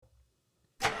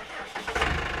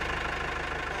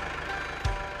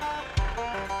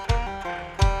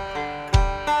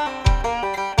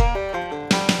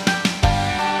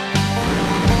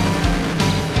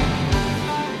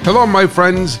Hello, my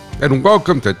friends, and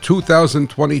welcome to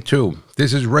 2022.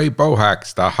 This is Ray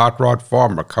Bohacs, the Hot Rod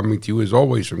Farmer, coming to you as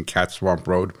always from Cat Swamp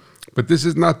Road. But this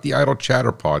is not the Idle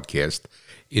Chatter podcast.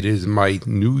 It is my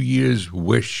New Year's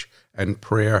wish and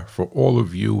prayer for all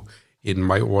of you in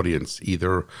my audience,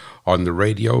 either on the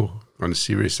radio, on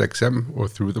Sirius XM, or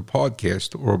through the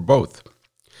podcast, or both.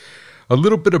 A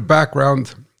little bit of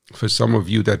background for some of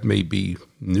you that may be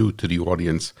new to the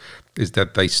audience is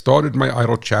that I started my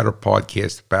Idle Chatter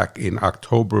podcast back in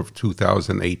October of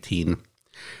 2018.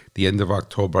 The end of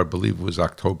October, I believe it was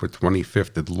October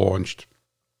 25th, it launched.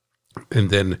 And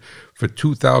then for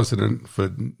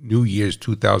New Year's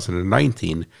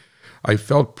 2019, I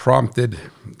felt prompted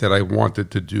that I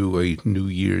wanted to do a New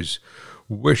Year's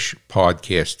wish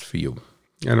podcast for you.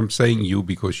 And I'm saying you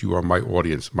because you are my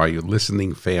audience, my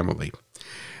listening family.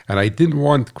 And I didn't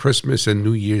want Christmas and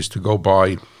New Year's to go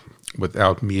by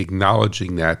without me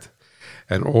acknowledging that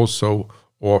and also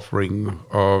offering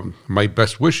my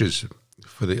best wishes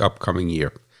for the upcoming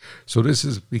year. So this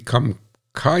has become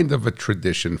kind of a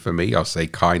tradition for me. I'll say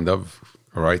kind of,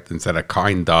 all right, instead of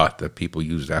kinda, that people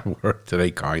use that word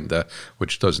today, kinda,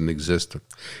 which doesn't exist.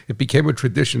 It became a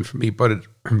tradition for me, but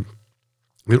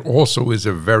it also is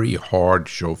a very hard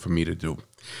show for me to do.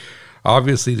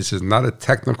 Obviously, this is not a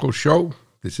technical show.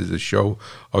 This is a show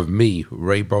of me,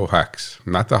 Ray Bohacs,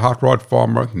 not the Hot Rod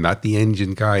Farmer, not the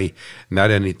engine guy,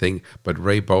 not anything, but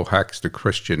Ray Bohacs, the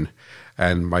Christian,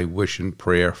 and my wish and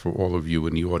prayer for all of you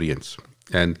in the audience.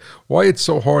 And why it's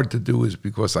so hard to do is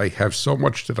because I have so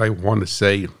much that I want to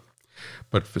say,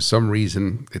 but for some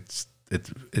reason it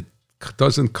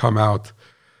doesn't come out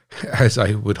as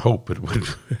I would hope it would,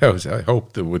 as I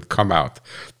hoped it would come out.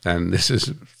 And this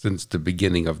is since the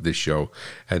beginning of this show.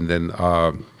 And then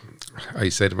I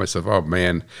say to myself, oh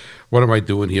man, what am I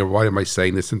doing here? Why am I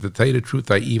saying this? And to tell you the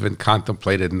truth, I even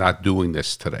contemplated not doing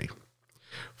this today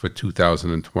for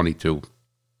 2022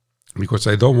 because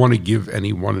I don't want to give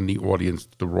anyone in the audience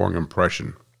the wrong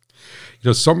impression. You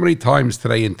know, so many times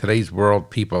today in today's world,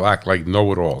 people act like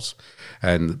know-it-alls.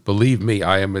 And believe me,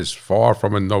 I am as far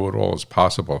from a know-it-all as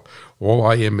possible. All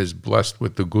I am is blessed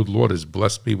with the good Lord has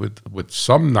blessed me with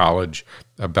some knowledge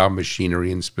about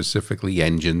machinery and specifically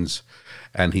engines.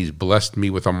 And he's blessed me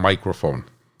with a microphone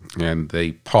and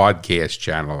a podcast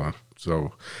channel.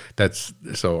 So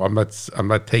I'm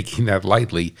not taking that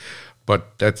lightly,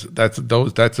 but that's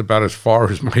about as far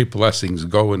as my blessings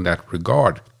go in that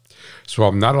regard. So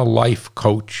I'm not a life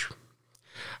coach.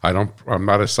 I'm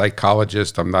not a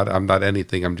psychologist. I'm not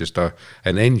anything. I'm just an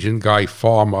engine guy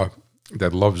farmer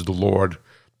that loves the Lord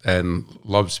and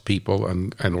loves people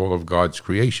and all of God's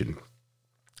creation.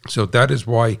 So that is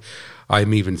why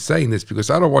I'm even saying this,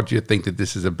 because I don't want you to think that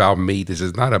this is about me. This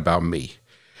is not about me.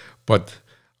 But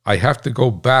I have to go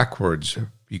backwards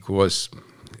because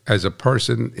as a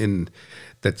person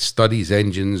that studies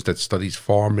engines, that studies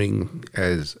farming,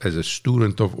 as a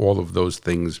student of all of those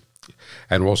things,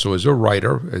 and also as a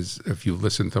writer, as if you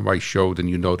listen to my show, then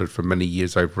you know that for many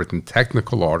years I've written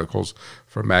technical articles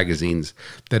for magazines,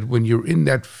 that when you're in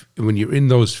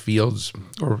those fields,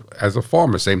 or as a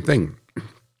farmer, same thing.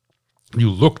 You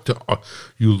look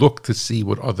to see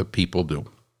what other people do,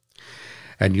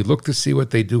 and you look to see what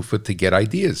they do to get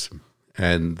ideas.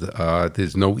 And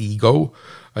there's no ego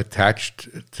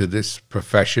attached to this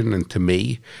profession and to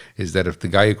me. Is that if the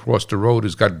guy across the road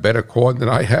has got better corn than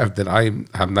I have, then I'm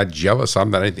not jealous.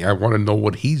 I'm not anything. I want to know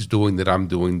what he's doing that I'm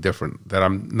doing different, that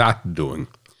I'm not doing.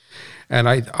 And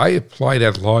I apply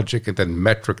that logic and that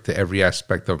metric to every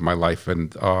aspect of my life.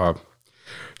 And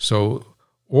so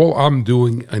all I'm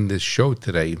doing in this show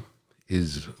today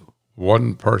is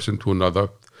one person to another,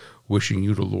 wishing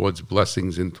you the Lord's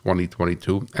blessings in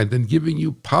 2022, and then giving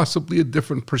you possibly a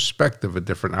different perspective, a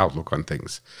different outlook on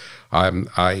things. I'm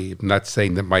not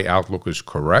saying that my outlook is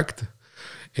correct.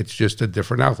 It's just a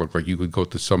different outlook. Like you could go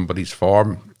to somebody's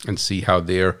farm and see how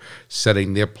they're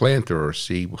setting their planter, or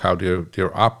see how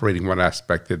they're operating one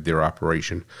aspect of their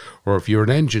operation. Or if you're an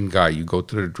engine guy, you go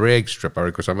to the drag strip,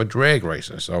 because I'm a drag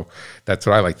racer. So that's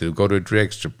what I like to do. Go to a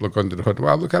drag strip, look under the hood.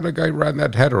 Wow, look how the guy ran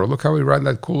that header, or look how he ran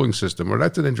that cooling system. Or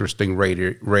that's an interesting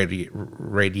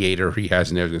radiator he has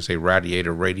in there. I was going to say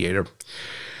radiator.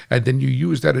 And then you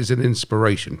use that as an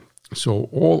inspiration. So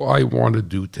all I want to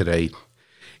do today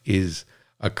is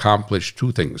accomplish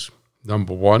two things.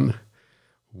 Number one,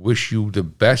 wish you the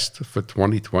best for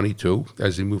 2022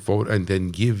 as we move forward, and then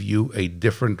give you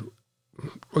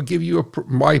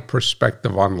my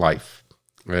perspective on life.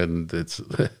 And it's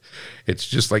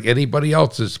just like anybody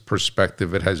else's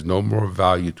perspective. It has no more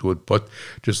value to it. But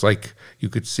just like you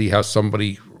could see how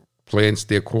somebody plants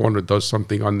their corn or does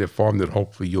something on their farm, that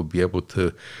hopefully you'll be able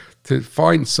to to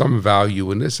find some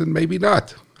value in this, and maybe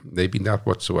not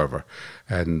whatsoever.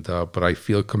 And but I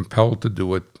feel compelled to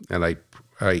do it, and I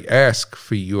ask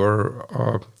for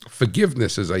your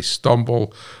forgiveness as I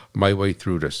stumble my way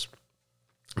through this.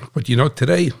 But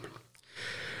today,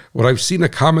 what I've seen a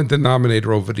common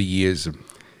denominator over the years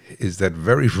is that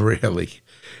very rarely,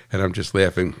 and I'm just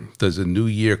laughing, does a new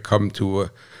year come to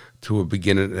a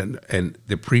beginning, and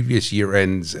the previous year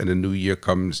ends and a new year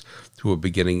comes to a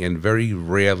beginning, and very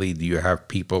rarely do you have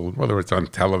people, whether it's on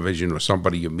television or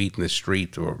somebody you meet in the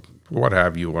street or what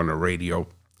have you on the radio,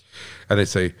 and they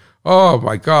say, oh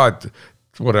my God,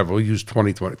 whatever, we'll use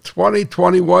 2020.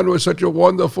 2021 was such a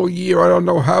wonderful year. I don't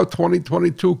know how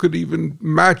 2022 could even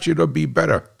match it or be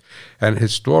better. And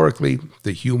historically,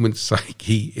 the human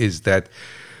psyche is that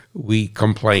we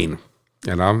complain.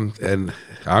 And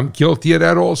I'm guilty of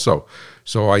that also.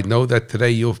 So I know that today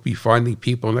you'll be finding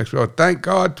people next week, oh, thank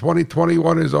God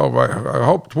 2021 is over. I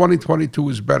hope 2022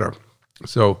 is better.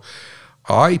 So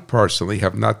I personally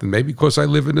have not, maybe because I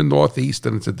live in the Northeast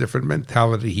and it's a different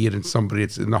mentality here than somebody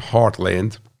that's in the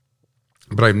heartland,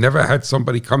 but I've never had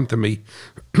somebody come to me,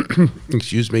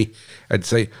 excuse me, and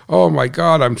say, oh my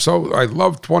God, I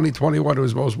love 2021. It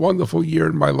was the most wonderful year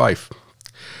in my life.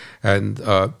 And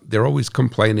they're always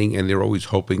complaining and they're always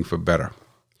hoping for better.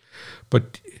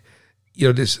 But,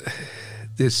 there's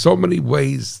so many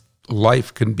ways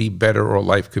life can be better or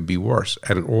life could be worse.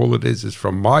 And all it is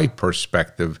from my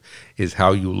perspective, is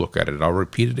how you look at it. I'll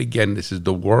repeat it again. This is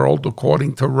the world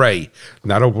according to Ray,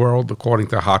 not a world according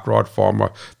to Hot Rod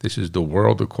Farmer. This is the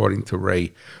world according to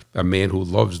Ray, a man who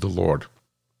loves the Lord.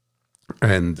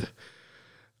 And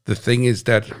the thing is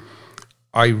that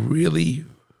I really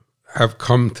have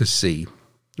come to see,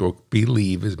 or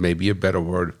believe is maybe a better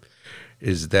word,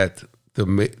 is that the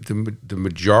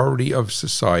majority of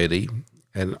society,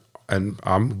 and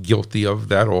I'm guilty of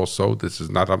that also. This is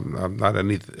not, I'm not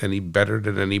any better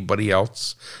than anybody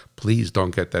else. Please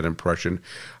don't get that impression.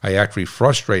 I actually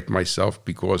frustrate myself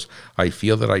because I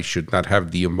feel that I should not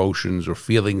have the emotions or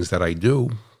feelings that I do.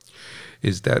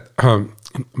 Is that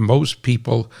most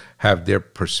people have their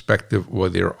perspective or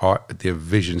their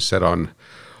vision set on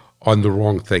the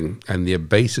wrong thing, and their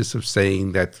basis of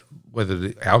saying that whether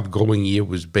the outgoing year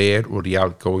was bad or the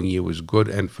outgoing year was good,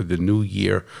 and for the new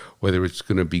year, whether it's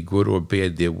going to be good or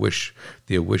bad, their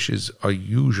wishes are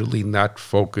usually not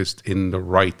focused in the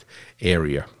right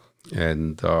area.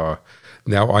 And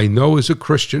now I know as a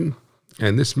Christian,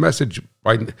 and this message,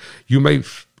 you may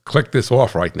click this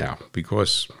off right now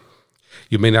because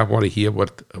you may not want to hear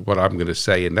what I'm going to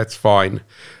say, and that's fine.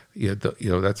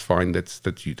 That's fine. That's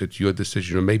your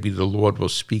decision, or maybe the Lord will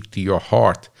speak to your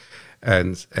heart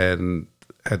and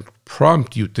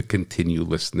prompt you to continue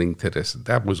listening to this.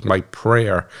 That was my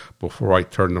prayer before I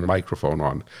turned the microphone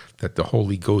on, that the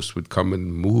Holy Ghost would come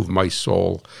and move my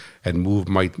soul and move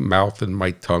my mouth and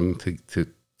my tongue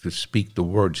to speak the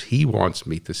words He wants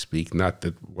me to speak, not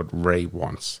what Ray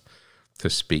wants to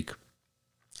speak.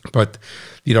 But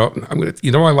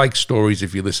I like stories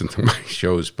if you listen to my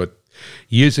shows. But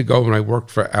years ago, when I worked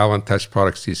for Allen Test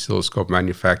Products, the oscilloscope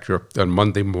manufacturer, on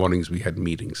Monday mornings we had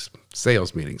meetings,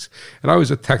 sales meetings, and I was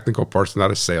a technical person,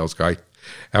 not a sales guy.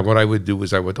 And what I would do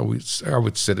is I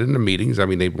would sit in the meetings. I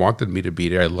mean, they wanted me to be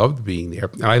there. I loved being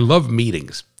there, and I love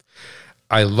meetings.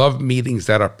 I love meetings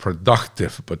that are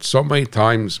productive. But so many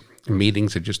times,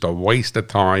 meetings are just a waste of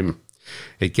time.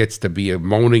 It gets to be a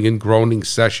moaning and groaning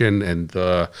session, and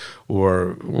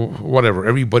or whatever.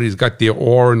 Everybody's got their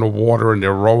oar in the water, and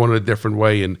they're rowing a different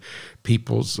way, and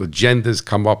people's agendas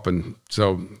come up. And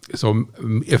so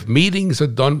if meetings are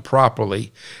done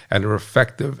properly and are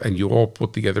effective, and you all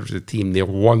put together as a team, they're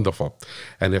wonderful.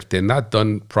 And if they're not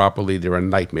done properly, they're a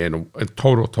nightmare and a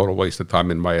total waste of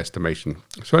time in my estimation.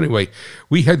 So anyway,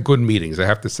 we had good meetings. I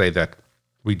have to say that.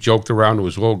 We joked around. It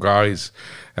was all guys,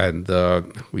 and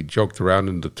we joked around,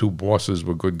 and the two bosses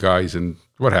were good guys and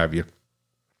what have you.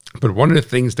 But one of the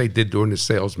things they did during the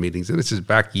sales meetings, and this is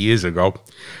back years ago,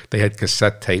 they had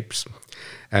cassette tapes,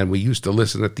 and we used to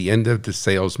listen at the end of the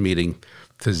sales meeting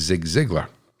to Zig Ziglar.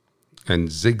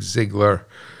 And Zig Ziglar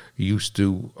used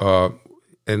to,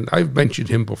 and I've mentioned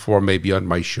him before maybe on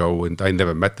my show, and I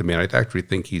never met the man. I actually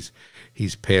think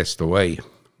he's passed away.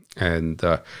 And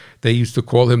they used to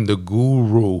call him the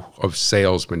guru of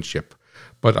salesmanship.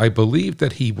 But I believe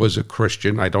that he was a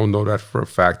Christian. I don't know that for a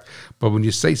fact. But when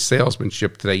you say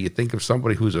salesmanship today, you think of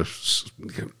somebody who's a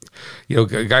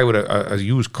guy with a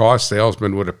used car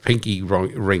salesman with a pinky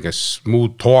ring, a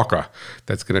smooth talker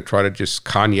that's going to try to just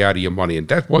con you out of your money. And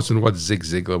that wasn't what Zig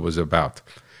Ziglar was about.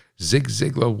 Zig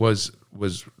Ziglar was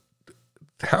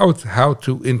how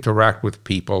to interact with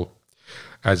people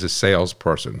as a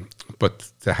salesperson,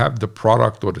 but to have the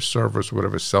product or the service,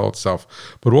 whatever, sell itself.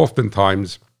 But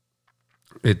oftentimes,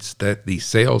 it's that the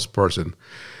salesperson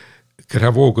could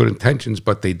have all good intentions,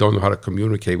 but they don't know how to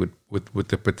communicate with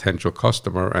the potential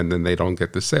customer, and then they don't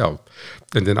get the sale.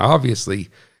 And then obviously,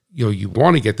 you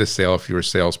want to get the sale if you're a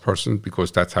salesperson,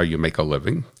 because that's how you make a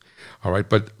living. All right,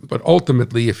 but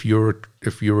ultimately, if you're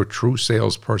a true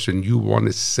salesperson, you want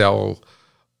to sell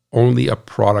only a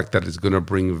product that is going to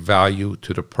bring value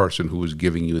to the person who is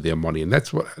giving you their money, and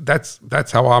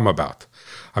that's how I'm about.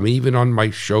 I mean, even on my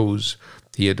shows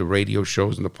here, the radio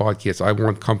shows and the podcasts, I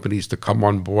want companies to come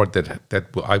on board that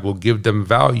I will give them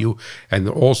value, and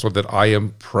also that I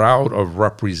am proud of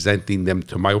representing them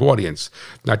to my audience.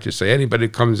 Not just say anybody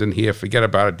comes in here, forget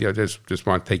about it. Just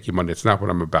want to take your money. It's not what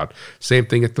I'm about. Same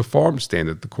thing at the farm stand,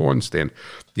 at the corn stand.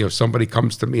 Somebody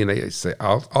comes to me and they say,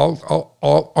 I'll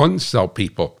unsell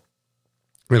people.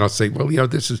 And I'll say, well,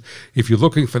 this is, if you're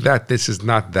looking for that, this is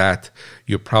not that.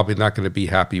 You're probably not going to be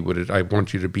happy with it. I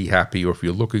want you to be happy. Or if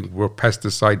you're looking, we're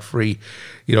pesticide free.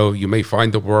 You may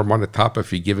find the worm on the top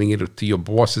if you're giving it to your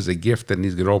boss as a gift, and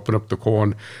he's going to open up the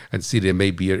corn and see there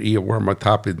may be an earworm on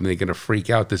top, and they're going to freak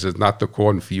out. This is not the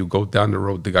corn for you. Go down the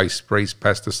road. The guy sprays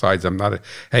pesticides. I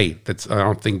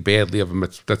don't think badly of him.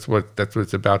 That's what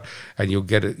it's about. And you'll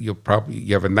get it. You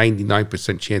have a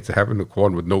 99% chance of having the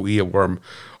corn with no earworm.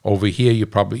 Over here, you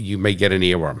may get an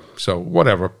earworm. So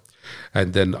whatever,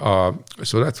 and then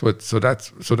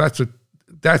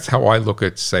that's how I look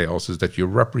at sales, is that you're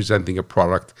representing a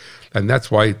product, and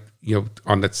that's why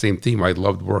on that same theme, I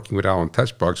loved working with Alan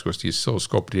Teshbach, because the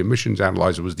oscilloscope, the emissions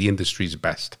analyzer, was the industry's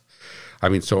best. I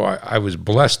mean, so I was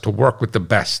blessed to work with the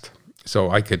best,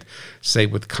 so I could say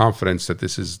with confidence that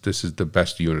this is the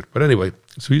best unit. But anyway,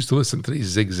 so we used to listen to these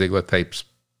Zig Ziglar tapes,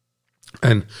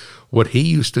 and what he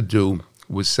used to do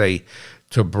was say,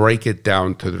 to break it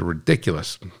down to the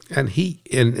ridiculous. And he,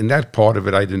 in that part of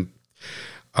it, I didn't,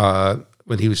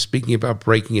 when he was speaking about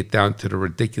breaking it down to the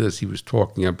ridiculous, he was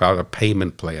talking about a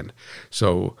payment plan.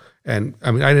 So, and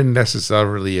I mean, I didn't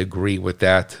necessarily agree with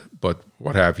that, but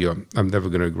what have you. I'm never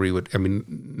going to agree with,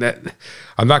 I'm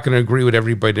not going to agree with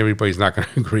everybody, and everybody's not going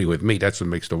to agree with me. That's what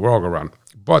makes the world go round.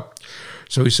 But,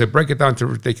 so he said, break it down to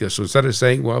ridiculous. So instead of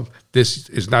saying, well, this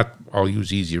is not, I'll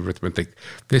use easy arithmetic,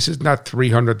 this is not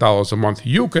 $300 a month.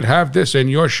 You could have this in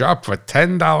your shop for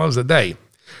 $10 a day.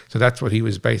 So that's what he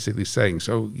was basically saying.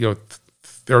 So,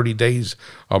 30 days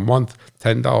a month,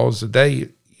 $10 a day,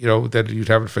 that you'd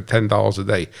have it for $10 a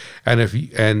day.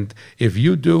 And if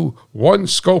you do one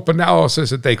scope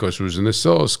analysis a day, because it was an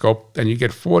oscilloscope, and you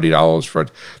get $40 for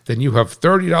it, then you have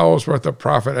 $30 worth of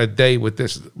profit a day with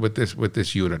this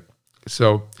unit.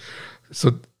 So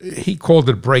he called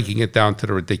it breaking it down to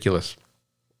the ridiculous.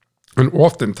 And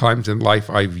oftentimes in life,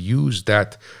 I've used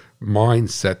that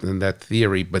mindset and that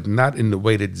theory, but not in the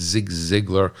way that Zig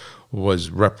Ziglar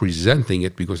was representing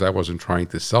it, because I wasn't trying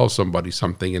to sell somebody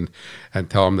something and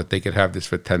tell them that they could have this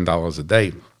for $10 a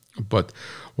day. But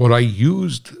what I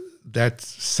used that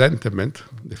sentiment,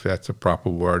 if that's a proper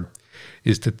word,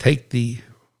 is to take the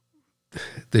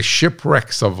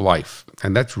shipwrecks of life,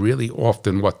 and that's really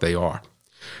often what they are.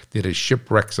 They're the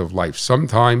shipwrecks of life.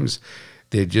 Sometimes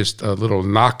they're just a little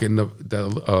knock in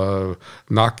the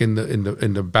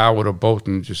bow of the boat,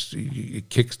 and just it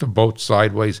kicks the boat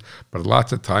sideways. But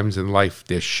lots of times in life,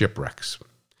 they're shipwrecks,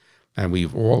 and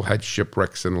we've all had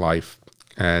shipwrecks in life.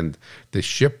 And the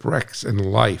shipwrecks in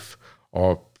life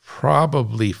are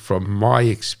probably, from my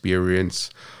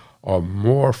experience, are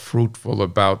more fruitful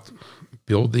about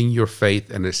building your faith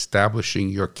and establishing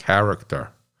your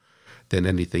character than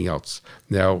anything else.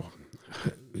 Now,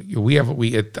 we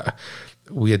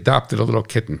adopted a little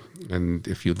kitten, and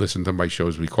if you listen to my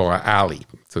shows, we call her Allie.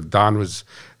 So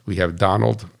we have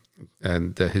Donald,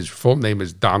 and his full name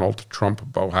is Donald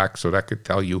Trump Bohack, so that could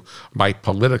tell you my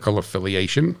political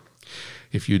affiliation,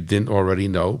 if you didn't already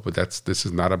know, but this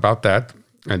is not about that.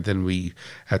 And then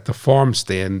at the farm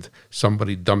stand,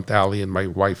 somebody dumped Allie, and my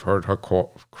wife heard her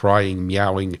crying,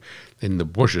 meowing in the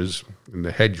bushes, in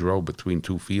the hedgerow between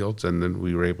two fields, and then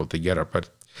we were able to get her.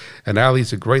 And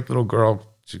Allie's a great little girl.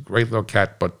 She's a great little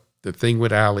cat, but the thing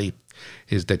with Allie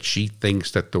is that she thinks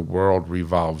that the world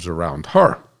revolves around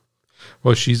her.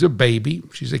 Well, she's a baby.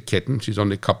 She's a kitten. She's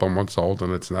only a couple months old,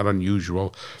 and it's not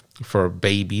unusual for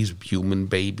babies, human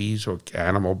babies or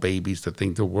animal babies, to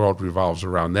think the world revolves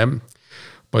around them.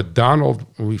 But Donald,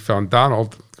 when we found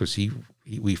Donald, because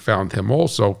we found him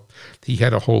also, he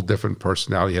had a whole different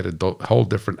personality, had a whole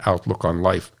different outlook on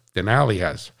life than Allie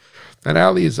has. And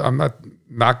Allie is,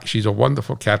 she's a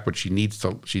wonderful cat, but she needs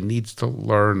to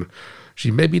learn.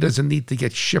 She maybe doesn't need to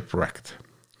get shipwrecked,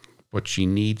 but she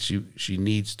needs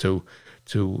to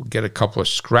to get a couple of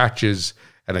scratches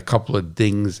and a couple of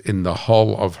dings in the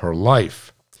hull of her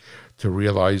life to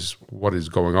realize what is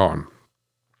going on.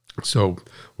 So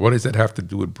what does that have to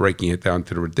do with breaking it down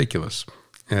to the ridiculous?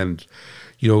 And,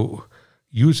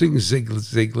 using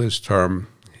Ziglar's term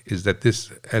is that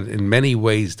this, and in many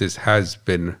ways, this has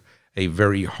been a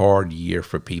very hard year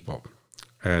for people.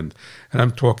 And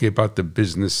I'm talking about the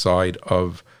business side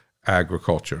of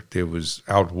agriculture. There was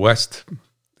out west,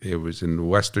 it was in the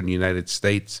western United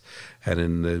States and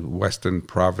in the western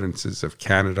provinces of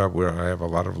Canada, where I have a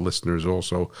lot of listeners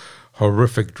also,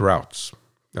 horrific droughts.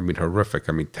 I mean, horrific.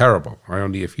 I mean, terrible.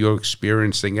 If you're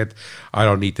experiencing it, I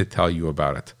don't need to tell you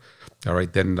about it. All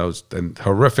right. Then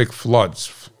horrific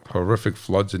floods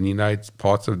in the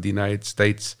parts of the United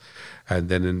States, and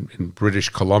then in British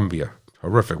Columbia,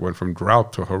 horrific. Went from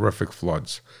drought to horrific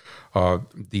floods.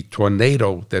 The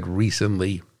tornado that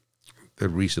recently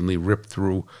ripped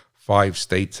through 5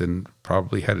 states and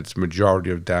probably had its majority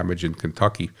of damage in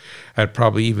Kentucky, had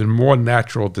probably even more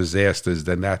natural disasters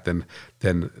than I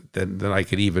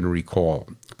could even recall.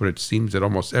 But it seems that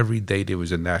almost every day there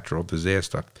was a natural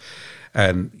disaster.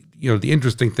 And, the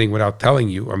interesting thing, without telling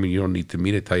you, you don't need me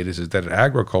to tell you this, is that in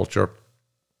agriculture,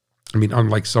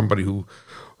 unlike somebody who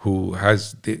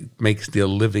makes their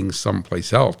living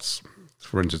someplace else,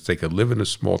 for instance, they could live in a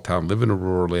small town, live in a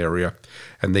rural area,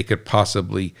 and they could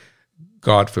possibly,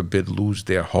 God forbid, lose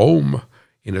their home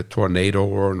in a tornado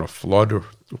or in a flood or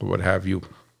what have you,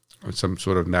 or some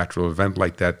sort of natural event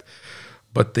like that.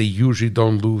 But they usually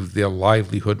don't lose their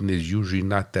livelihood, and there's usually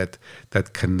not that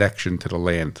connection to the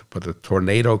land. But a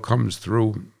tornado comes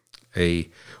through,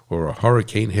 or a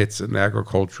hurricane hits an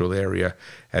agricultural area,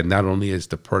 and not only is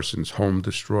the person's home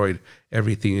destroyed,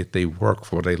 everything that they work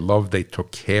for, they love, they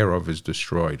took care of, is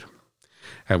destroyed.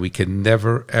 And we can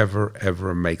never, ever,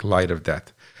 ever make light of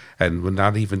that. And we're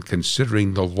not even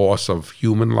considering the loss of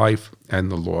human life and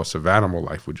the loss of animal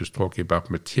life. We're just talking about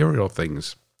material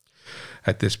things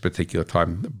at this particular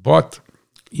time. But,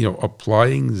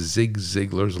 applying Zig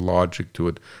Ziglar's logic to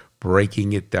it,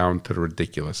 breaking it down to the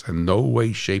ridiculous. In no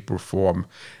way, shape, or form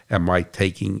am I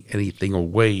taking anything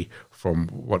away from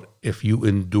what, if you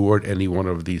endured any one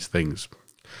of these things.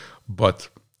 But,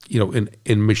 in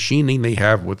machining, they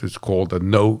have what is called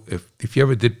if you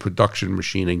ever did production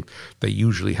machining, they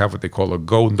usually have what they call a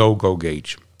go-no-go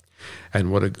gauge.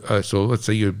 And so let's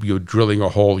say you're drilling a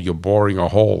hole, you're boring a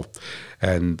hole,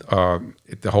 and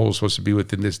if the hole is supposed to be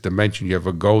within this dimension, you have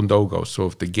a go-no-go. So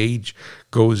if the gauge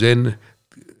goes in,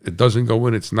 it doesn't go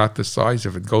in, it's not the size.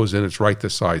 If it goes in, it's right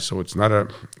the size. So it's not a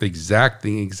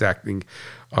exacting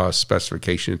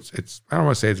specification. It's I don't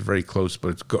want to say it's very close,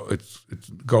 but it's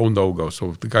go no go.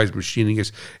 So if the guy's machining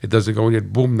it doesn't go in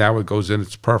yet. Boom! Now it goes in.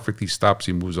 It's perfect. He stops.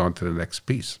 He moves on to the next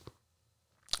piece.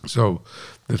 So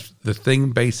the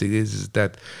thing basically is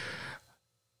that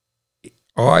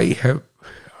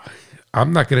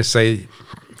I'm not going to say,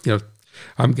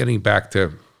 I'm getting back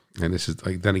to, and this is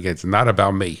then again, it's not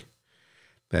about me.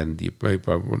 Then you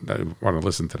want to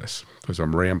listen to this because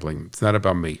I'm rambling. It's not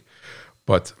about me.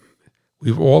 But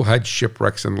we've all had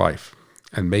shipwrecks in life.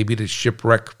 And maybe the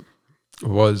shipwreck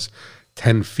was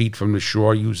 10 feet from the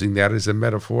shore, using that as a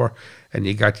metaphor, and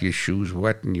you got your shoes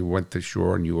wet and you went to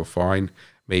shore and you were fine.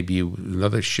 Maybe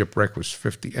another shipwreck was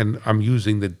 50. And I'm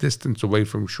using the distance away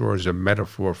from shore as a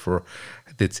metaphor for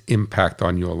its impact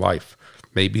on your life.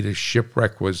 Maybe the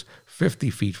shipwreck was 50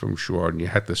 feet from shore and you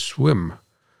had to swim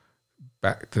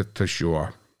back to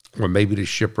shore. Or maybe the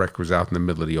shipwreck was out in the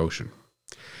middle of the ocean.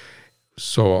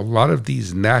 So a lot of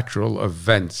these natural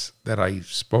events that I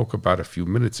spoke about a few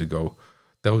minutes ago,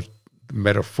 those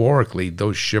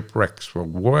shipwrecks were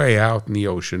way out in the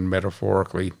ocean,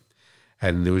 metaphorically,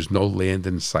 and there was no land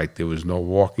in sight. There was no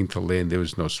walking to land. There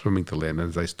was no swimming to land. And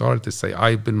as I started to say,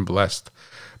 I've been blessed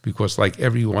because, like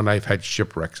everyone, I've had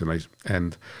shipwrecks,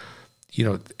 and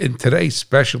in today,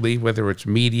 especially, whether it's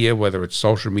media, whether it's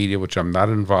social media, which I'm not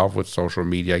involved with social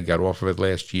media. I got off of it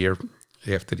last year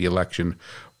after the election.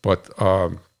 But,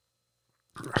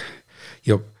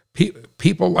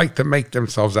 people like to make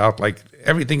themselves out like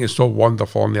everything is so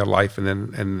wonderful in their life.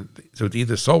 And so it's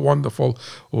either so wonderful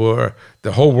or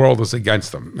the whole world is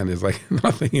against them. And there's like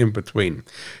nothing in between,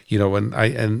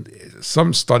 and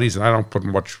some studies, and I'm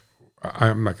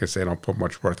not going to say I don't put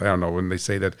much worth. I don't know when they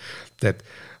say that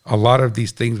a lot of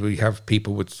these things we have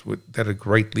people that are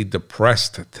greatly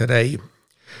depressed today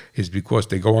is because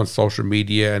they go on social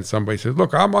media and somebody says,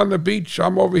 look, I'm on the beach,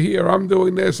 I'm over here, I'm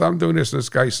doing this. And this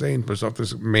guy's saying for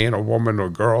this man or woman or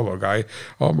girl or guy,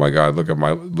 oh my God,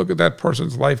 look at that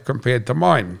person's life compared to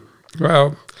mine.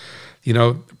 Well,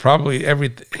 probably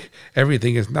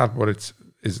everything is not what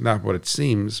it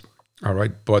seems. All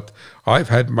right, but I've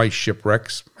had my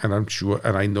shipwrecks, and I'm sure,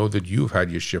 and I know that you've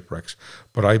had your shipwrecks,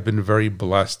 but I've been very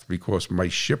blessed because my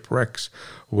shipwrecks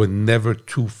were never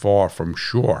too far from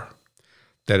shore.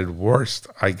 That at worst,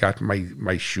 I got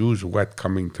my shoes wet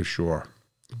coming to shore,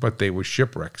 but they were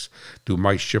shipwrecks. Do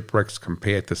my shipwrecks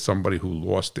compare to somebody who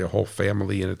lost their whole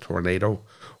family in a tornado,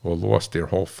 or lost their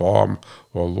whole farm,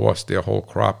 or lost their whole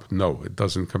crop? No, it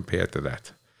doesn't compare to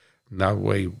that. No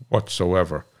way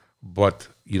whatsoever. But,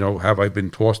 have I been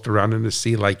tossed around in the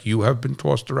sea like you have been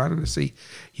tossed around in the sea?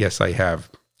 Yes, I have.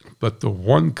 But the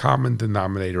one common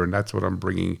denominator, and that's what I'm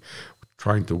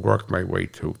trying to work my way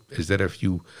to, is that if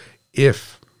you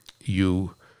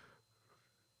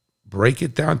break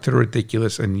it down to the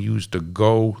ridiculous and use the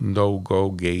go, no go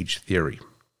gauge theory.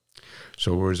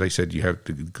 So, as I said, you have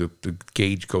the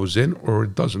gauge goes in or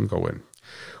it doesn't go in.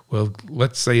 Well,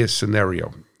 let's say a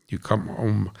scenario. You come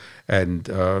home and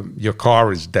your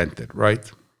car is dented, right?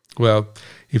 Well,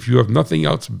 if you have nothing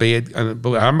else bad, and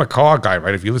I'm a car guy,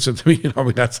 right? If you listen to me,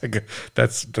 that's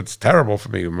that's terrible for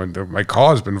me. My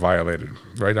car's been violated,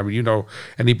 right?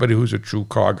 Anybody who's a true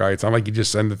car guy, it's not like you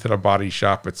just send it to the body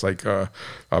shop. It's like,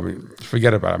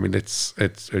 forget about it.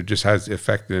 It just has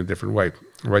effect in a different way,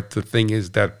 right? The thing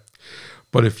is that,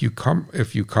 but if you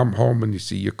come home and you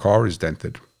see your car is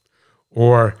dented,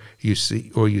 or you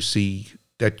see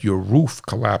that your roof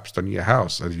collapsed on your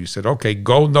house, and you said, okay,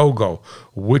 go, no go,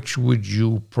 which would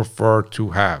you prefer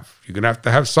to have? You're going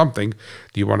to have something.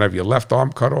 Do you want to have your left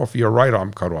arm cut off or your right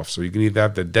arm cut off? So you can either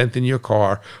have the dent in your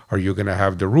car or you're going to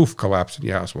have the roof collapse in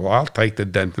your house. Well, I'll take the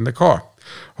dent in the car.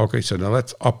 Okay, so now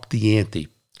let's up the ante.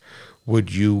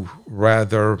 Would you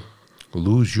rather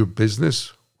lose your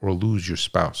business or lose your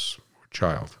spouse or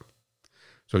child?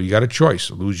 So you got a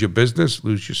choice: lose your business,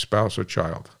 lose your spouse or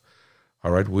child. All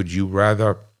right. Would you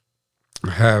rather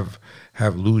have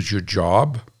lose your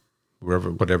job,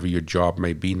 whatever your job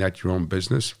may be, not your own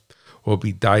business, or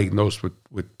be diagnosed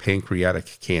with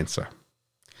pancreatic cancer?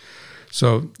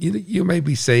 So you may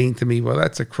be saying to me, well,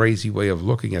 that's a crazy way of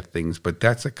looking at things, but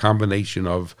that's a combination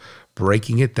of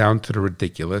breaking it down to the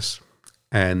ridiculous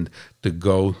and the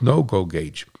go, no go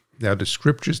gauge. Now, the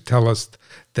scriptures tell us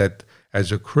that as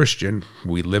a Christian,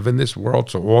 we live in this world,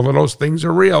 so all of those things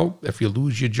are real. If you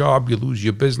lose your job, you lose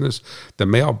your business, the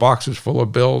mailbox is full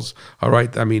of bills. All right,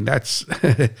 that's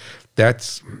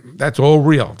that's all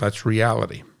real. That's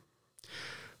reality.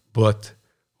 But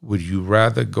would you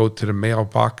rather go to the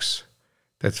mailbox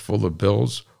that's full of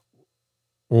bills,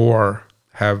 or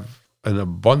have an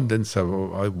abundance of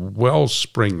a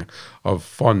wellspring of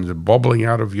funds bubbling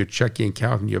out of your checking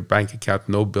account and your bank account,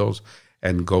 no bills,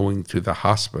 and going to the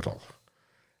hospital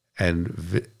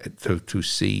and to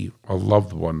see a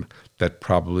loved one that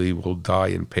probably will die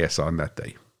and pass on that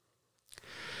day?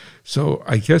 So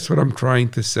I guess what I'm trying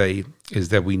to say is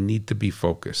that we need to be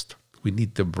focused. We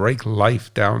need to break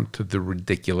life down to the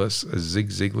ridiculous, as Zig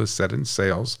Ziglar said in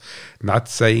sales. Not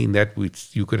saying that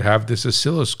you could have this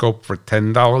oscilloscope for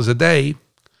 $10 a day,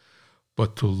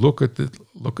 but to look at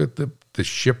the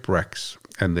shipwrecks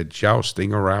and the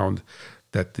jousting around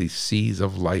that the seas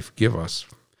of life give us,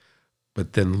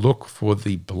 but then look for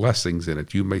the blessings in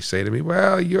it. You may say to me,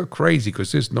 well, you're crazy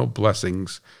because there's no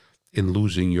blessings in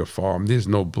losing your farm. There's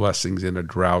no blessings in a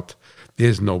drought.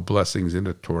 There's no blessings in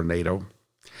a tornado.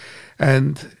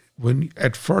 And when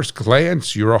at first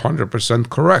glance, you're 100%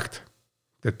 correct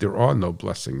that there are no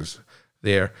blessings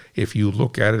there if you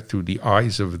look at it through the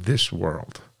eyes of this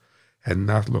world and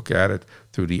not look at it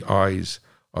through the eyes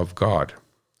of God.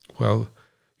 Well,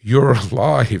 you're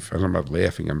alive, and I'm not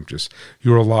laughing,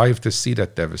 you're alive to see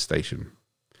that devastation.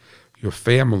 Your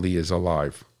family is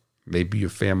alive. Maybe your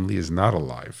family is not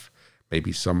alive.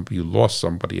 Maybe you lost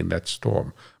somebody in that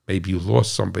storm. Maybe you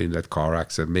lost somebody in that car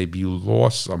accident. Maybe you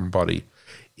lost somebody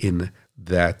in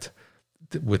that,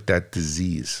 with that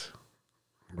disease,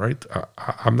 right?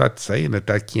 I'm not saying that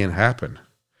can't happen,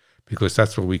 because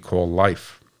that's what we call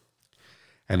life.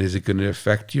 And is it going to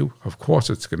affect you? Of course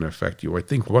it's going to affect you. I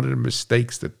think one of the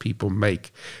mistakes that people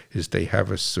make is they have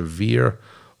a severe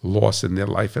loss in their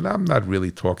life. And I'm not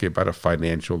really talking about a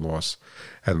financial loss.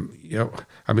 And,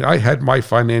 I had my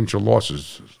financial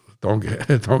losses.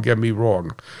 Don't get me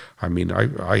wrong.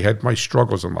 I had my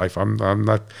struggles in life. I'm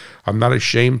not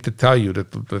ashamed to tell you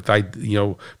that I,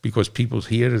 because people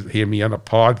hear me on a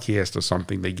podcast or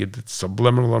something, they get the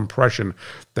subliminal impression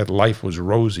that life was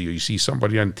rosy, or you see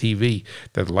somebody on TV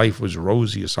that life was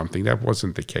rosy or something. That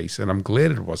wasn't the case, and I'm glad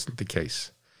it wasn't the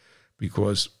case,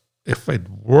 because if it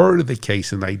were the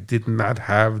case and I did not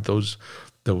have those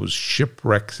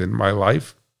shipwrecks in my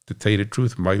life, to tell you the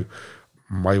truth, my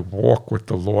walk with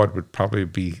the Lord would probably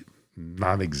be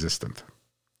non-existent.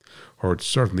 or it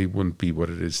certainly wouldn't be what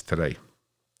it is today.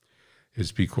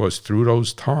 Is because through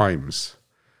those times,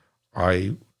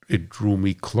 it drew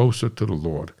me closer to the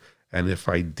Lord. And if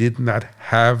I did not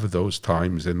have those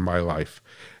times in my life,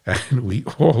 and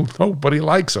nobody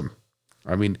likes them.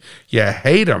 I mean, you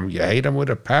hate them with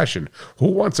a passion.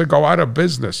 Who wants to go out of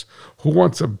business? Who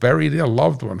wants to bury their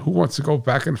loved one? Who wants to go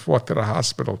back and forth to the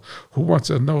hospital? Who wants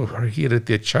to know or hear that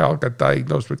their child got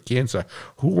diagnosed with cancer?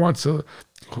 Who wants to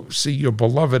see your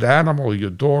beloved animal,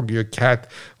 your dog, your cat,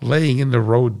 laying in the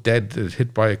road dead,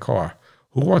 hit by a car?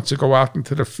 Who wants to go out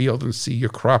into the field and see your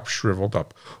crops shriveled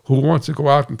up? Who wants to go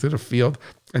out into the field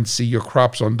and see your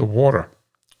crops underwater?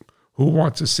 Who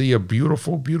wants to see a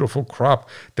beautiful, beautiful crop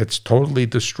that's totally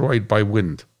destroyed by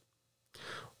wind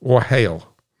or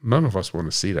hail? None of us want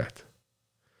to see that.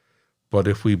 But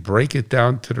if we break it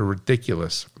down to the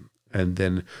ridiculous, and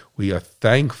then we are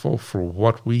thankful for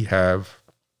what we have,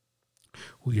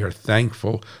 we are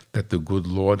thankful that the good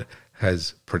Lord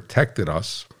has protected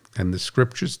us, and the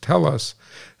scriptures tell us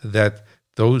that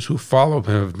those who follow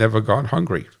him have never gone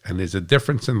hungry. And there's a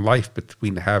difference in life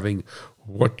between having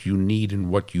what you need and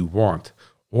what you want.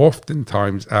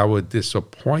 Oftentimes our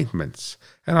disappointments,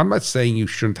 and I'm not saying you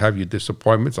shouldn't have your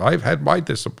disappointments. I've had my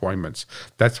disappointments.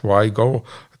 That's why I go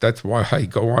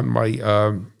on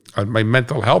my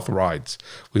mental health rides.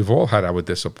 We've all had our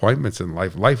disappointments in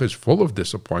life. Life is full of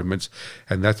disappointments,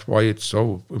 and that's why it's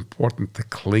so important to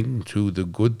cling to the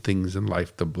good things in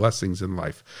life, the blessings in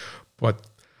life. But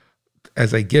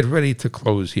as I get ready to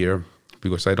close here,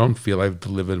 because I don't feel I've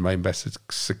delivered my message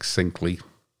succinctly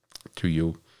to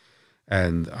you,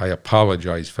 and I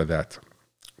apologize for that.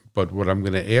 But what I'm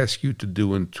going to ask you to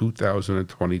do in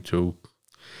 2022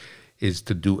 is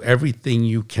to do everything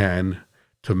you can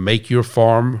to make your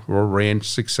farm or ranch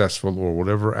successful, or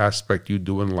whatever aspect you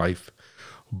do in life.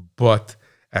 But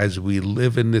as we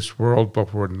live in this world,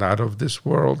 but we're not of this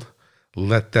world,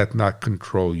 let that not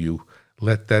control you.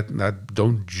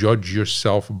 Don't judge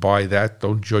yourself by that.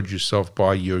 Don't judge yourself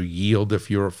by your yield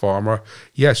if you're a farmer.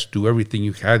 Yes, do everything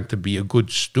you can to be a good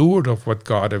steward of what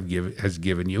God has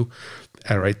given you.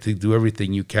 All right, to do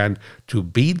everything you can to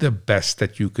be the best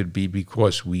that you could be,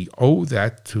 because we owe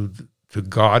that to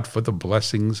God for the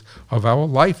blessings of our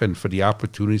life and for the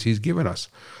opportunities he's given us.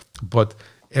 But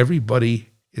everybody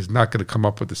is not going to come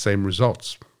up with the same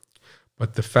results.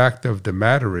 But the fact of the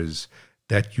matter is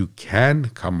that you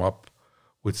can come up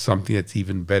with something that's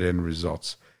even better in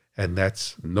results. And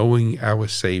that's knowing our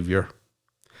Savior,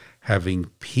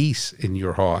 having peace in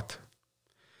your heart,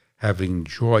 having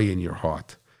joy in your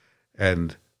heart.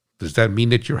 And does that mean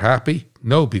that you're happy?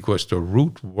 No, because the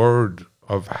root word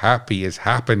of happy is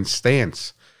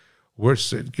happenstance.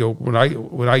 When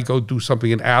I go do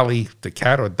something in alley, the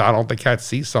cat or Donald the cat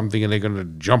sees something and they're going to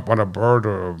jump on a bird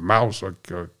or a mouse or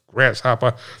a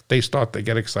grasshopper, they start to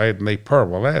get excited and they purr.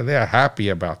 Well, they're happy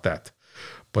about that.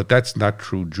 But that's not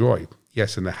true joy.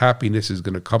 Yes, and the happiness is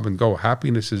going to come and go.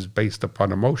 Happiness is based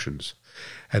upon emotions.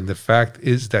 And the fact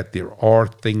is that there are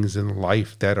things in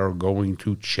life that are going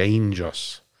to change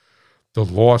us. The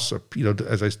loss of,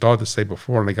 as I started to say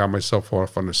before, and I got myself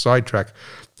off on the sidetrack,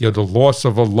 the loss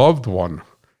of a loved one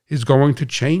is going to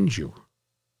change you.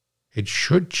 It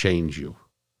should change you.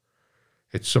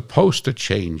 It's supposed to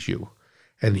change you.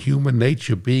 And human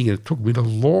nature being, it took me the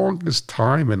longest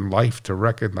time in life to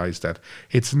recognize that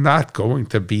it's not going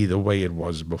to be the way it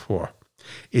was before.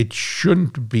 It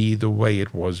shouldn't be the way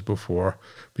it was before,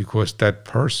 because that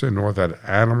person or that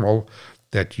animal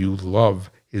that you love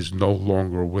is no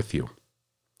longer with you.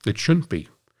 It shouldn't be.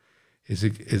 Is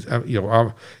it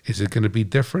going to be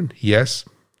different? Yes.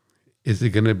 Is it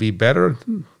going to be better?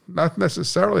 Not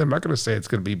necessarily. I'm not going to say it's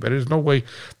going to be better. There's no way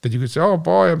that you can say, oh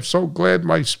boy, I'm so glad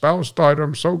my spouse died, or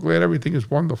I'm so glad everything is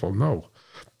wonderful. No.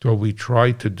 What we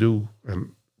try to do,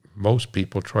 and most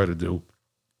people try to do,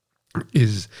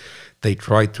 is they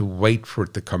try to wait for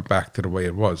it to come back to the way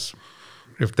it was.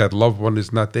 If that loved one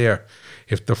is not there,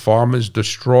 if the farm is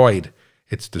destroyed,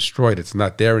 it's destroyed. It's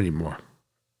not there anymore.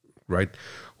 Right?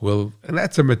 Well, and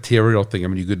that's a material thing. I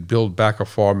mean, you could build back a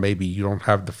farm. Maybe you don't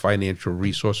have the financial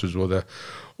resources or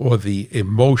the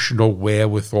emotional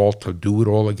wherewithal to do it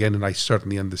all again, and I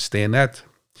certainly understand that.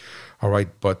 All right,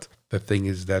 but the thing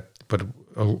is that, but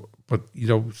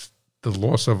the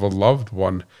loss of a loved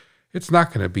one, it's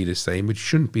not going to be the same. It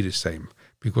shouldn't be the same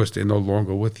because they're no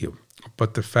longer with you.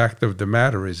 But the fact of the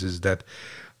matter is that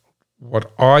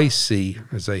what I see,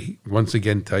 as I once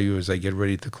again tell you as I get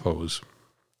ready to close,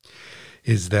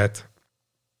 is that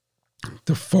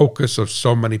the focus of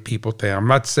so many people today, I'm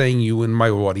not saying you in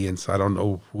my audience, I don't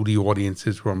know who the audience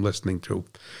is who I'm listening to,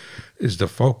 is the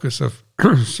focus of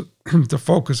the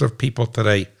focus of people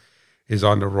today is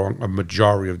on the wrong, a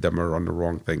majority of them are on the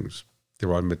wrong things.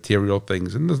 They're on material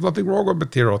things, and there's nothing wrong with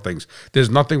material things. There's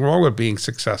nothing wrong with being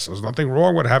successful. There's nothing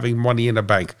wrong with having money in the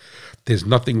bank. There's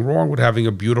nothing wrong with having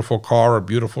a beautiful car, a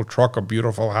beautiful truck, a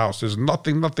beautiful house. There's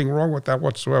nothing wrong with that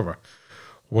whatsoever.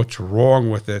 What's wrong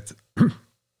with it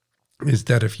is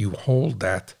that if you hold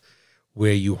that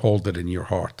where you hold it in your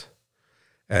heart.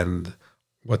 And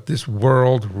what this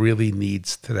world really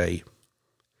needs today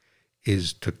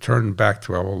is to turn back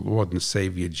to our Lord and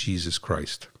Savior, Jesus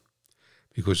Christ.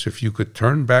 Because if you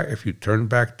turn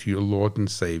back to your Lord and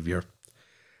Savior,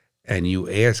 and you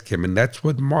ask him, and that's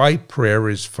what my prayer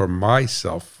is for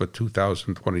myself for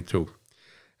 2022.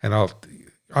 And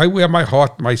I wear my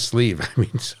heart on my sleeve. I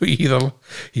mean, so you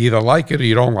either like it or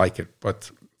you don't like it.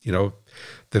 But,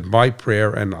 that my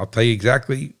prayer, and I'll tell you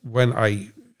exactly when I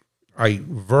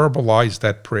verbalized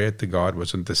that prayer to God,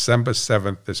 was on December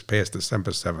 7th, this past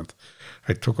December 7th.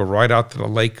 I took a ride out to the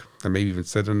lake. I maybe even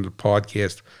said it in the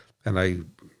podcast. And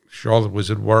Charlotte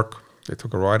was at work. I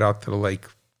took a ride out to the lake,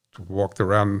 walked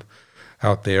around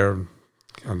out there.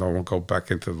 And I won't go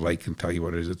back into the lake and tell you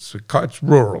what it is. It's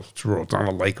rural. It's rural. It's not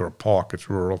a lake or a park. It's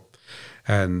rural.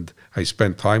 And I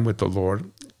spent time with the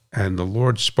Lord. And the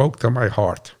Lord spoke to my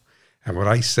heart. And what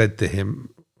I said to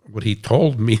him, what he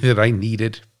told me that I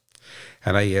needed,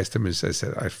 and I asked him, I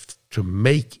said, to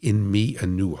make in me a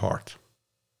new heart.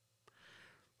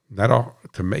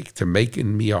 To make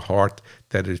in me a heart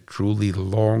that is truly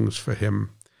longs for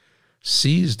him,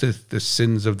 sees the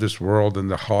sins of this world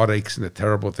and the heartaches and the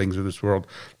terrible things of this world.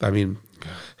 I mean,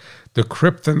 the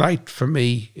kryptonite for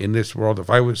me in this world, if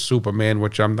I was Superman,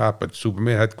 which I'm not, but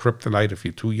Superman had kryptonite. If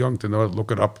you're too young to know it,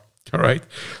 look it up. All right.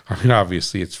 I mean,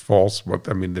 obviously it's false, but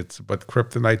but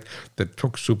kryptonite that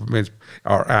took Superman's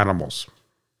are animals.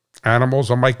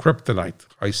 Animals are my kryptonite.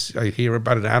 I hear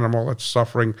about an animal that's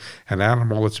suffering, an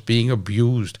animal that's being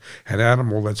abused, an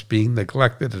animal that's being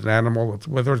neglected, an animal that's,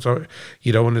 whether it's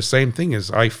and the same thing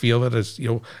is, I feel that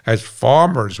as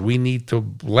farmers, we need to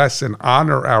bless and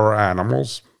honor our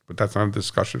animals, but that's not a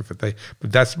discussion for today.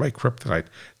 But that's my kryptonite.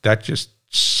 That just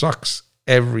sucks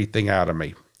everything out of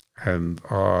me. And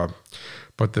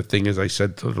but the thing is, I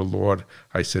said to the Lord,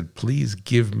 I said, please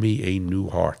give me a new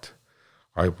heart.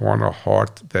 I want a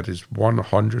heart that is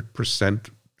 100%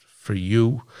 for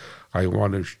you. I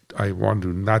want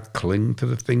to not cling to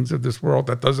the things of this world.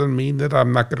 That doesn't mean that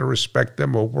I'm not going to respect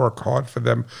them or work hard for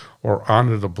them or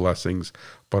honor the blessings,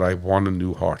 but I want a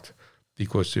new heart.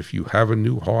 Because if you have a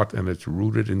new heart and it's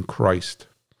rooted in Christ,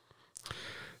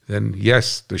 then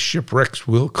yes, the shipwrecks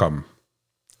will come.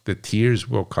 The tears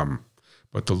will come.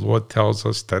 But the Lord tells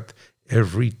us that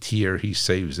every tear he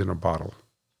saves in a bottle.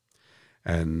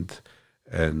 And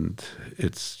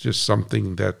it's just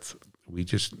something that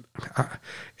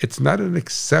it's not an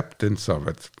acceptance of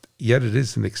it, yet it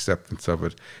is an acceptance of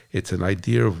it. It's an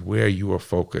idea of where you are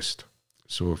focused.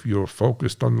 So if you're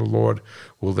focused on the Lord,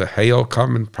 will the hail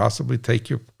come and possibly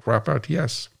take your crop out?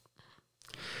 Yes.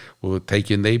 Will it take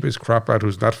your neighbor's crop out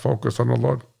who's not focused on the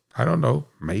Lord? I don't know,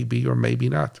 maybe or maybe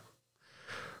not.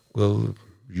 Will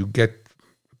you get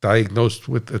diagnosed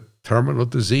with a terminal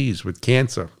disease, with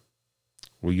cancer?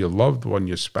 Will your loved one,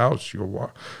 your spouse,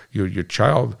 your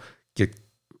child get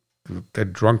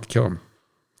drunk, kill him?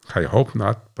 I hope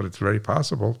not, but it's very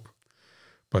possible.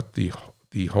 But the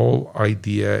whole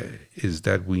idea is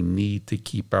that we need to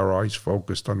keep our eyes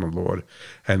focused on the Lord.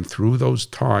 And through those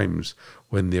times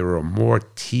when there are more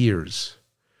tears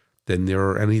than there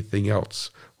are anything else,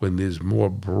 when there's more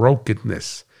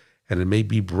brokenness, and it may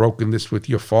be brokenness with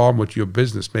your farm, with your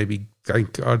business, maybe,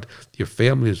 thank God, your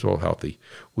family is all healthy.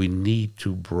 We need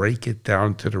to break it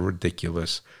down to the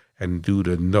ridiculous and do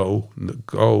the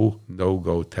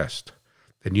no-go test.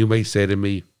 Then you may say to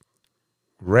me,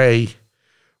 Ray,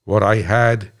 what I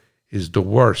had is the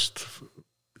worst.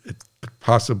 It could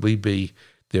possibly be.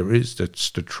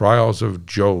 That's the trials of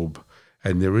Job,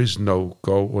 and there is no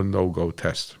go or no-go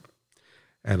test.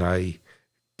 And I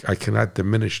cannot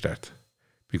diminish that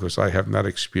because I have not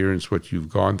experienced what you've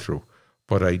gone through.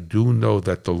 But I do know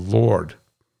that the Lord,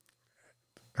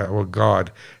 our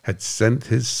God, had sent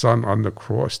his Son on the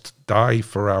cross to die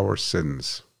for our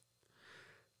sins.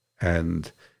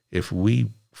 And if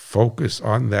we focus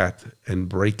on that and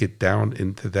break it down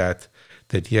into that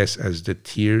yes, as the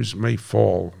tears may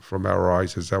fall from our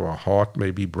eyes, as our heart may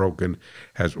be broken,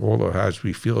 as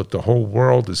we feel that the whole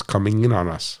world is coming in on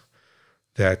us,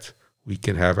 that we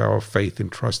can have our faith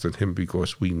and trust in him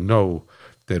because we know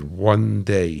that one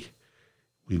day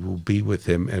we will be with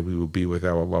him and we will be with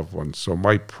our loved ones. So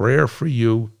my prayer for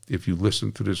you, if you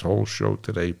listen to this whole show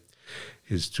today,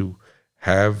 is to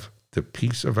have the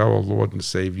peace of our Lord and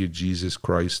Savior, Jesus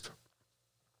Christ,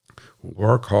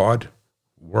 Work hard,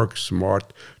 work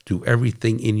smart, do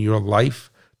everything in your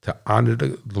life to honor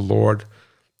the Lord.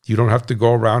 You don't have to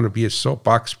go around and be a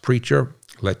soapbox preacher.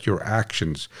 Let your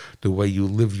actions, the way you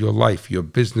live your life, your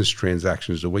business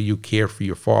transactions, the way you care for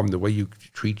your farm, the way you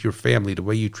treat your family, the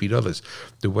way you treat others,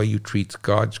 the way you treat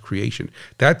God's creation,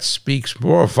 that speaks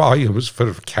more volumes for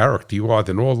the character you are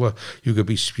than all the, you could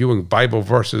be spewing Bible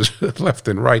verses left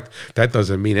and right. That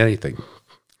doesn't mean anything.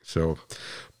 So,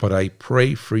 but I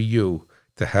pray for you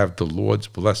to have the Lord's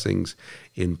blessings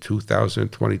in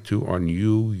 2022 on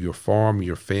you, your farm,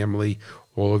 your family,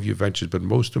 all of your ventures. But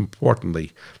most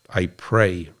importantly, I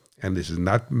pray, and this is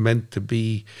not meant to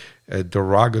be a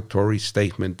derogatory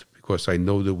statement, because I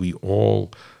know that we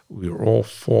all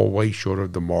fall way short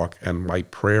of the mark. And my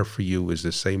prayer for you is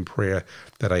the same prayer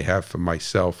that I have for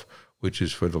myself, which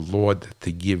is for the Lord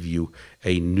to give you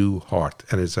a new heart.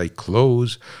 And as I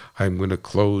close, I'm going to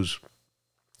close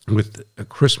with a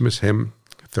Christmas hymn,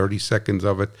 30 seconds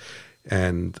of it,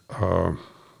 and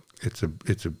it's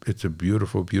a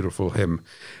beautiful, beautiful hymn,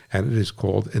 and it is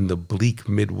called "In the Bleak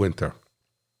Midwinter."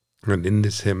 And in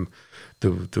this hymn,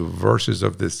 the verses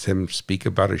of this hymn speak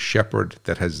about a shepherd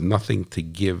that has nothing to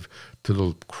give to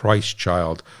the Christ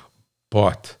child,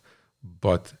 but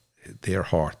their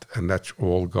heart, and that's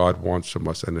all God wants from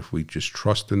us. And if we just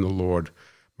trust in the Lord.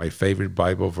 My favorite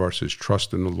Bible verse is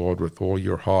trust in the Lord with all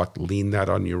your heart, lean not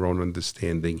on your own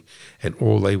understanding, and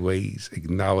all thy ways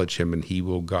acknowledge him, and he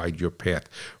will guide your path.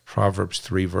 Proverbs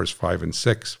 3, verse 5 and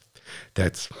 6.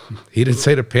 He didn't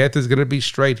say the path is going to be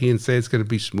straight. He didn't say it's going to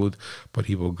be smooth, but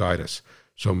he will guide us.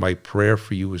 So my prayer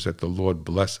for you is that the Lord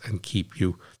bless and keep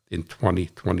you in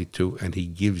 2022, and he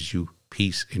gives you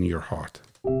peace in your heart.